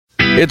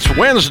It's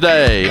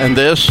Wednesday, and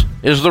this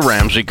is the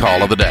Ramsey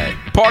Call of the Day,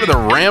 part of the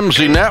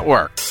Ramsey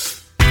Network.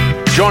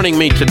 Joining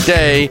me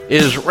today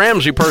is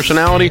Ramsey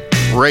personality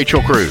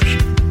Rachel Cruz.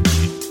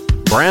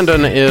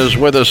 Brandon is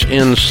with us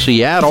in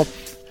Seattle.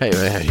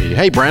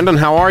 Hey, Brandon,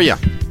 how are you?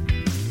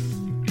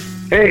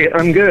 Hey,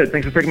 I'm good.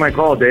 Thanks for taking my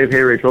call, Dave.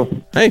 Hey, Rachel.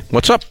 Hey,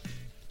 what's up?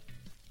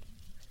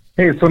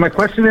 Hey, so my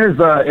question is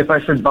if I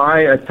should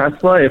buy a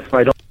Tesla if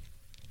I don't...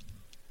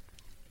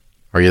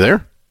 Are you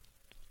there?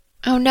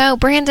 Oh, no,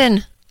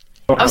 Brandon.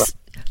 Wait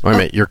a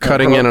minute. You're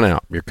cutting in and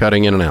out.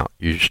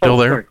 You still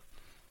there? Sorry.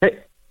 Hey,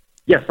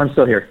 yes, I'm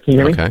still here. Can you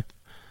hear me? Okay.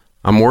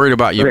 I'm worried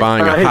about you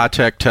buying a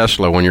high-tech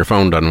Tesla when your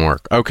phone doesn't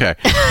work. Okay.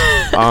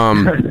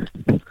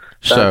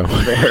 So,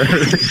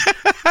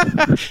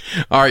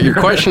 all right, your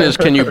question is,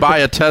 can you buy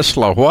a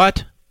Tesla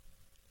what?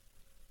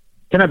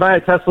 Can I buy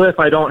a Tesla if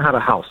I don't have a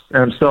house?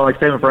 And I'm still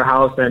saving for a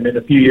house, and in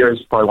a few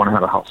years, probably want to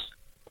have a house.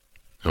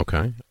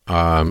 Okay.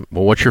 Well,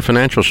 what's your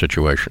financial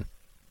situation?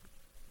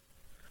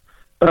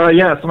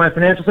 So my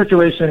financial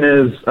situation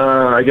is,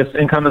 I guess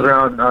income is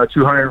around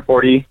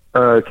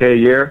 $240K a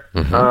year.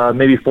 Mm-hmm.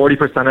 Maybe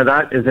 40% of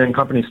that is in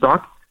company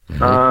stock.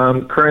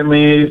 Mm-hmm.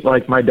 Currently,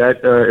 my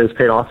debt is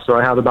paid off, so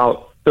I have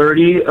about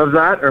 30 of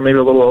that, or maybe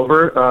a little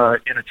over,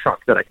 in a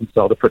truck that I can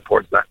sell to put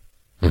towards that.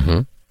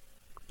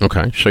 Mm-hmm.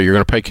 Okay, so you're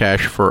going to pay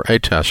cash for a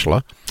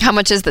Tesla. How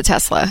much is the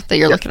Tesla that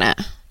you're looking at?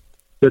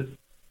 So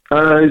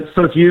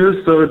it's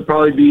used, so it'd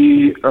probably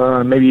be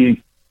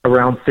maybe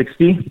around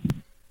 60.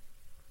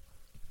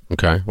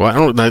 Okay. Well, I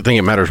don't think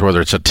it matters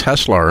whether it's a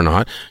Tesla or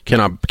not.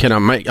 Can I make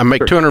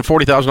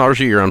 $240,000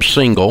 a year? I'm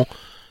single,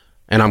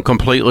 and I'm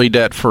completely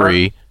debt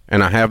free,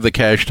 and I have the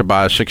cash to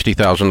buy a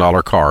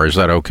 $60,000 car. Is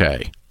that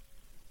okay?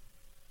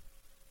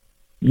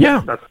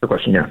 Yeah, that's the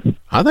question. Yeah,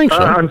 I think so.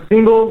 I'm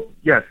single.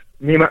 Yes,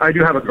 I do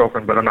have a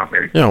girlfriend, but I'm not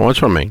married. Yeah, well,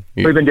 that's what I mean.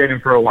 We've been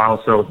dating for a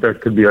while, so there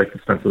could be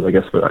expenses, I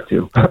guess, for that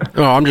too.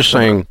 No, I'm just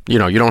saying, you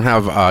don't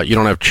have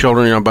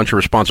children, you don't have a bunch of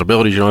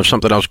responsibilities, you don't have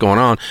something else going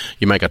on.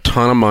 You make a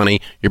ton of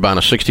money. You're buying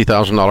a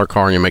 $60,000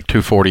 car, and you make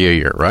 $240 a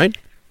year, right?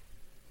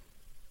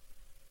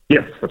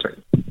 Yes, that's right.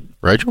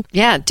 Rachel?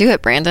 Yeah, do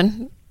it,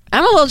 Brandon.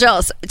 I'm a little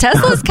jealous.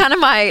 Tesla's kind of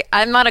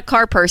I'm not a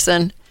car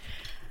person.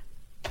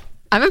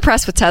 I'm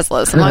impressed with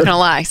Teslas. I'm not going to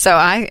lie. So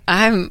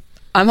I'm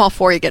all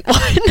for you get one.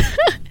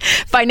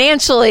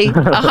 Financially,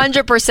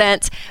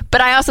 100%.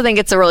 But I also think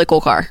it's a really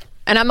cool car.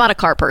 And I'm not a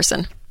car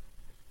person.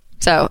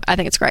 So I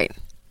think it's great.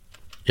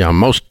 Yeah,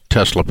 most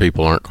Tesla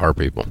people aren't car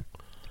people.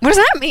 What does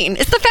that mean?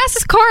 It's the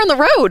fastest car on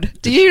the road.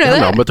 Did you know that?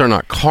 No, but they're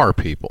not car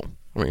people.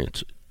 I mean,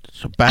 it's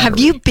a battery. Have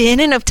you been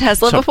in a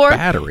Tesla before? It's a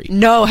battery.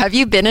 No. Have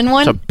you been in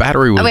one? It's a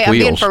battery with wheels. I'm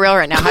being for real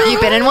right now. Have you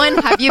been in one?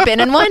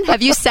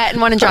 Have you sat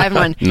in one and driven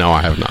one? No,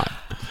 I have not.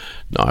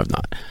 No, I've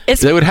not.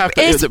 They would have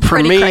to. It's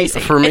pretty crazy.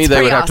 For me,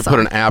 they would have awesome. to put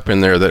an app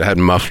in there that had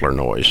muffler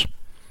noise.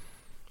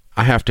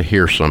 I have to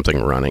hear something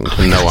running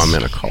to know I'm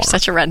in a car. You're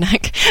such a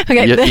redneck.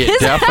 Okay,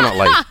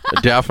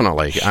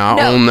 definitely.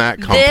 I own that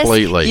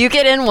completely. You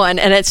get in one,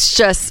 and it's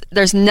just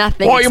there's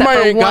nothing. Well, you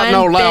ain't got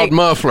no loud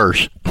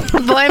mufflers.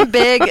 One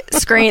big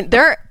screen.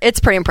 It's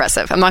pretty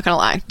impressive. I'm not going to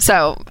lie.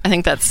 So I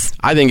think that's.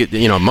 I think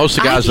most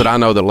of the guys that I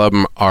know that love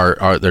them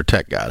are they're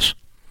tech guys.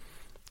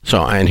 So,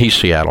 and he's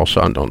Seattle,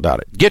 so I don't doubt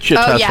it. Get your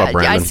Tesla,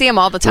 Brandon. Yeah, I see them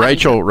all the time.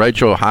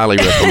 Rachel highly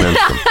recommends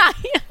them.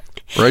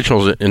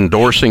 Rachel's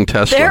endorsing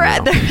Tesla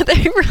now.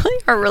 They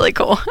really are really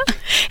cool.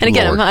 And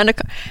again, Lord. I'm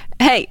not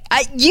hey,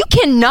 you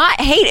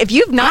cannot hate if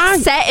you've not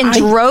sat and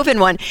drove in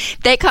one.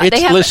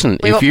 Listen,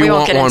 if you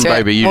want one,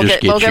 baby, you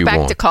just get you one. We'll get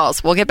back to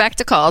calls. We'll get back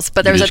to calls.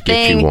 But there's a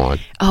thing. Get you one.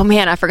 Oh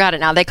man, I forgot it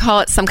now. They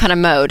call it some kind of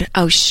mode.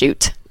 Oh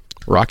shoot.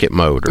 Rocket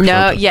mode or something.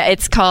 No, yeah,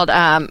 it's called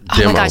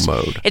demo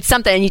mode. It's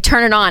something, and you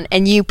turn it on,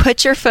 and you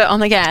put your foot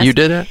on the gas. You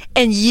did it,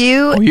 and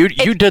you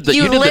did the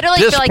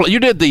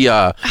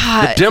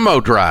demo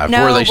drive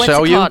where they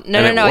sell you.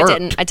 No,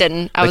 I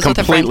didn't. I was with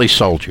a friend. They completely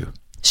sold you.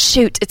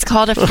 Shoot, it's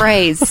called a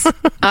phrase.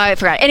 I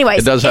forgot.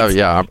 Anyways, it does have.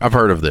 Yeah, I've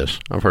heard of this.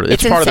 It's part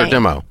insane. of their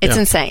demo. It's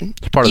insane.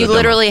 It's part of you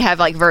literally have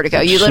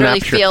vertigo. You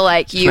literally feel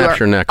like you are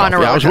your neck on off. a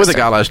roller I was with a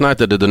guy last night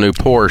that did the new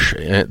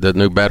Porsche, the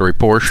new battery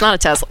Porsche. It's not a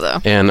Tesla though.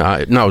 And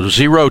no,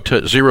 0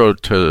 to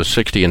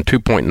 60 in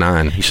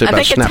 2.9. He said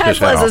about snapped his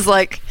head off. Is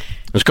like.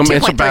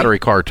 It's a battery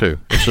car too.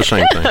 It's the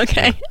same thing.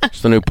 Okay. Yeah.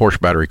 It's the new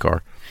Porsche battery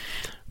car.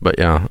 But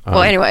yeah.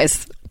 Well,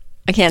 anyways,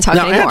 I can't talk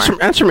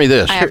anymore. Answer me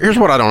this. Here's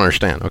what I don't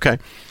understand. Okay.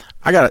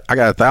 I got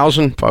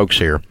 1,000 folks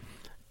here,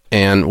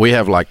 and we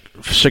have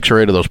 6 or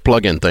 8 of those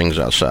plug-in things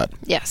outside.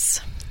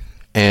 Yes.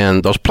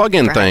 And those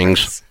plug-in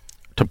things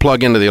to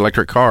plug into the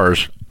electric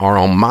cars are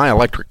on my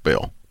electric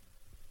bill.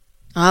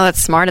 Oh, that's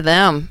smart of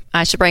them.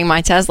 I should bring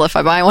my Tesla if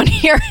I buy one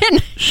here.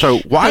 So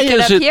why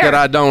is it that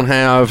I don't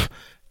have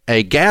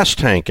a gas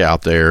tank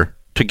out there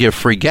to give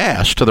free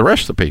gas to the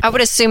rest of the people? I would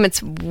assume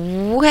it's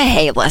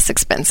way less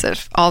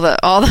expensive. All the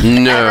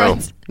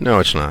No,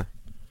 it's not.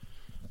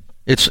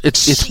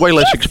 It's way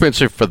less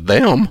expensive for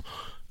them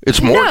It's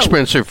more No.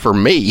 expensive for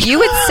me. You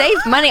would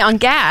save money on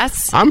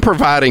gas. I'm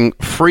providing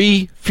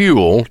free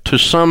fuel to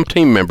some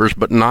team members,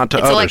 but not to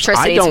It's others.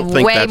 electricity. I don't It's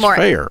think way that's more-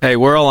 fair. Hey,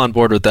 we're all on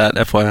board with that,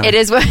 FYI. It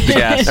is what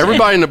Gas.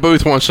 Everybody in the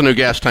booth wants a new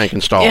gas tank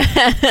installed.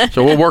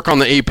 So we'll work on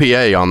the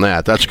EPA on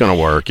that. That's going to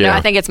work. Yeah. No,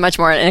 I think it's much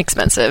more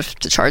inexpensive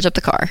to charge up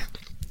the car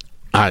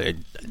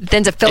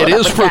than to fill it it up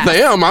is with for gas.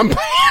 them. I'm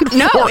paying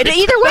No, for it.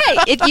 either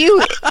way, if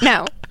you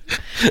no.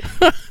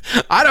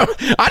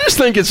 I just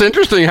think it's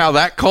interesting how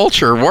that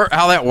culture,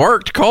 how that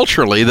worked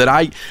culturally.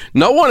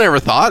 No one ever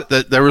thought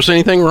that there was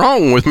anything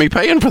wrong with me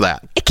paying for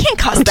that. It can't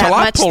cost Until that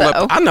I much, pulled though.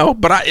 up, I know,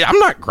 but I'm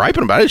not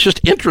griping about it. It's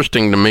just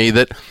interesting to me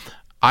that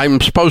I'm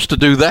supposed to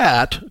do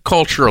that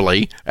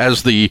culturally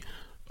as the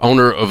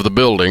owner of the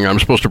building. I'm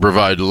supposed to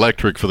provide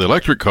electric for the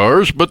electric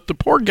cars, but the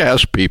poor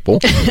gas people,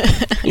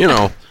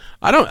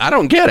 I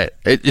don't get it.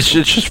 It's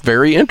just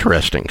very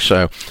interesting.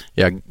 So,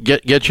 yeah,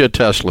 get you a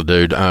Tesla,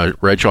 dude.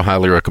 Rachel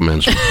highly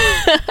recommends it.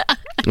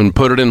 And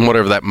put it in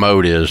whatever that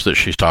mode is that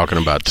she's talking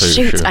about, too.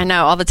 Shoot, Sure. I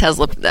know all the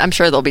Tesla. I'm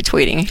sure they'll be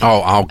tweeting. Oh,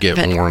 I'll get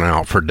worn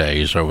out for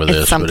days over this,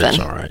 but it's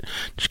something. all right.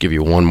 Just give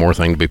you one more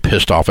thing to be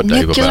pissed off at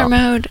Dave Nuclear about.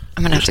 mode.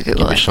 I'm gonna have to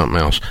Google Give me it. something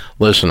else.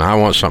 Listen, I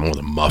want something with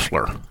a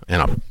muffler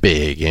and a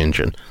big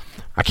engine.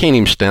 I can't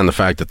even stand the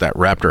fact that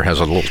Raptor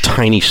has a little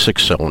tiny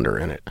 6-cylinder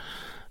in it.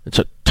 It's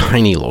a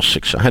tiny little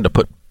 6. I had to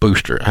put a turbo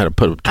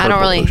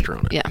booster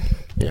on it.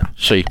 Yeah.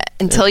 See,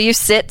 Until you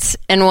sit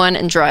in one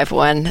and drive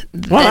one,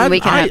 then we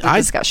can have the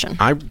discussion.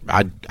 I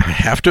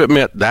have to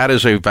admit that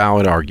is a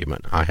valid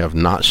argument. I have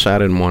not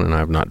sat in one and I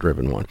have not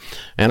driven one,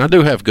 and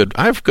I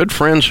have good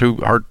friends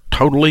who are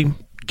totally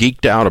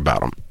geeked out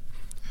about them.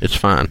 It's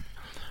fine.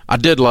 I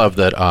did love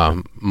that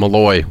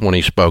Malloy, when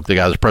he spoke, the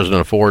guy that's president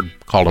of Ford,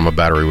 called him a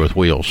battery with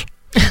wheels.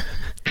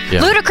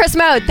 Yeah. Ludicrous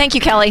mode. Thank you,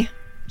 Kelly.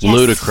 Yes.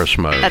 Ludicrous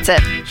mode. That's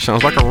it.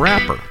 Sounds like a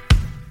rapper.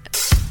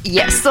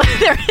 Yes.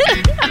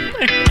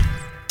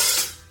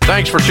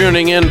 Thanks for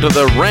tuning in to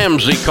the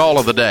Ramsey Call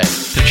of the Day.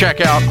 To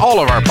check out all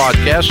of our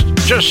podcasts,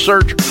 just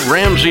search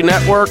Ramsey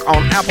Network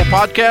on Apple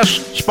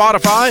Podcasts,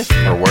 Spotify,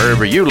 or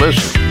wherever you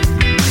listen.